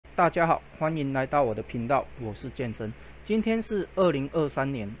大家好，欢迎来到我的频道，我是健身。今天是2023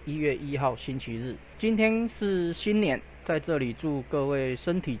年1月1号星期日，今天是新年，在这里祝各位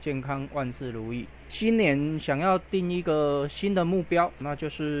身体健康，万事如意。新年想要定一个新的目标，那就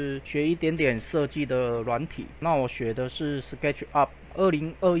是学一点点设计的软体。那我学的是 SketchUp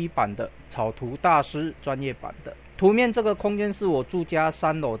 2021版的草图大师专业版的。图面这个空间是我住家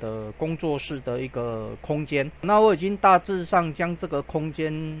3楼的工作室的一个空间，那我已经大致上将这个空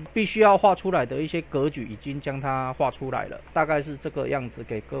间必须要画出来的一些格局已经将它画出来了，大概是这个样子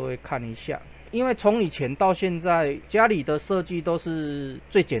给各位看一下。因为从以前到现在，家里的设计都是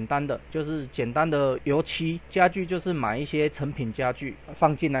最简单的，就是简单的油漆家具，就是买一些成品家具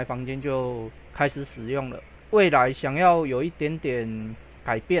放进来房间就开始使用了。未来想要有一点点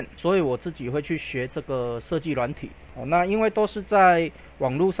改变，所以我自己会去学这个设计软体。那因为都是在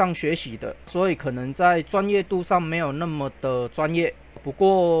网络上学习的，所以可能在专业度上没有那么的专业，不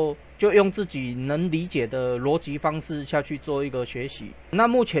过就用自己能理解的逻辑方式下去做一个学习。那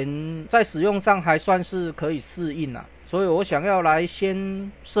目前在使用上还算是可以适应啦，所以我想要来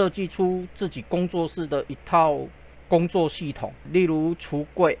先设计出自己工作室的一套工作系统，例如橱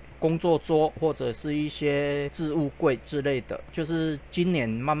柜、工作桌或者是一些置物柜之类的，就是今年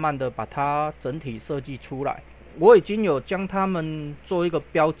慢慢的把它整体设计出来。我已经有将它们做一个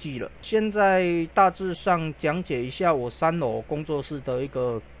标记了，现在大致上讲解一下我3楼工作室的一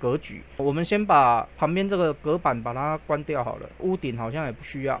个格局。我们先把旁边这个隔板把它关掉好了，屋顶好像也不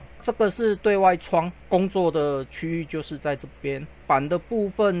需要。这个是对外窗，工作的区域就是在这边。板的部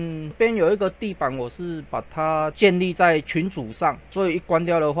分边有一个地板，我是把它建立在群组上，所以一关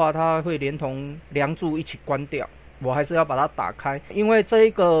掉的话，它会连同梁柱一起关掉。我还是要把它打开，因为这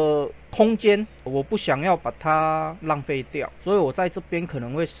一个空间我不想要把它浪费掉，所以我在这边可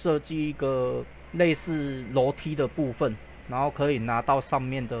能会设计一个类似楼梯的部分，然后可以拿到上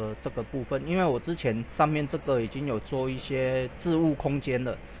面的这个部分。因为我之前上面这个已经有做一些置物空间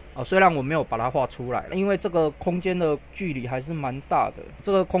了。虽然我没有把它画出来，因为这个空间的距离还是蛮大的。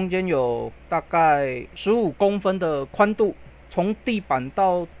这个空间有大概15公分的宽度，从地板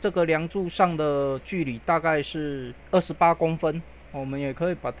到这个梁柱上的距离大概是28公分。我们也可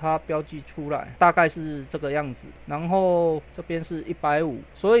以把它标记出来，大概是这个样子。然后这边是150，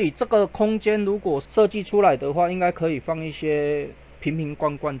所以这个空间如果设计出来的话，应该可以放一些瓶瓶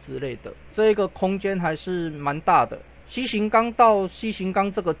罐罐之类的。这个空间还是蛮大的。C 型钢到 C 型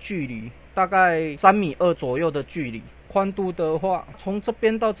钢这个距离大概3.2米左右的距离，宽度的话，从这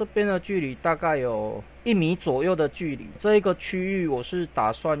边到这边的距离大概有1米左右的距离。这一个区域我是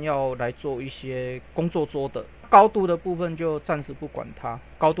打算要来做一些工作桌的，高度的部分就暂时不管它，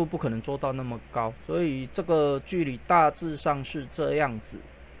高度不可能做到那么高，所以这个距离大致上是这样子。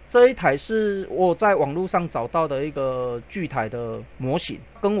这一台是我在网络上找到的一个锯台的模型，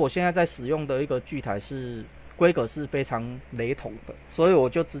跟我现在在使用的一个锯台是规格是非常雷同的，所以我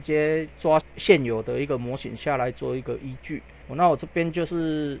就直接抓现有的一个模型下来做一个依据。那我这边就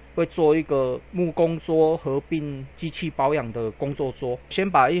是会做一个木工桌合并机器保养的工作桌，先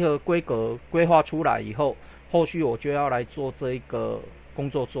把一个规格规划出来以后，后续我就要来做这一个工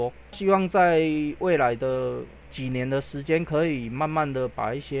作桌。希望在未来的几年的时间，可以慢慢的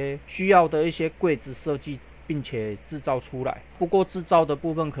把一些需要的一些柜子设计并且制造出来，不过制造的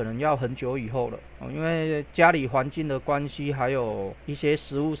部分可能要很久以后了，因为家里环境的关系，还有一些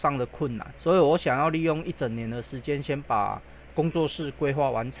实务上的困难，所以我想要利用1整年的时间，先把工作室规划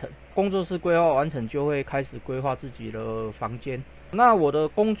完成。工作室规划完成，就会开始规划自己的房间。那我的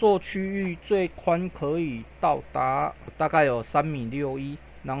工作区域最宽可以到达大概有3.61米，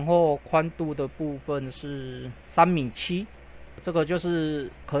然后宽度的部分是3.7米。这个就是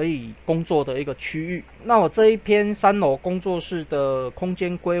可以工作的一个区域。那我这一篇3楼工作室的空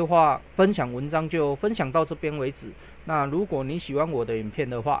间规划分享文章就分享到这边为止。那如果你喜欢我的影片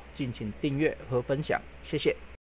的话，敬请订阅和分享，谢谢。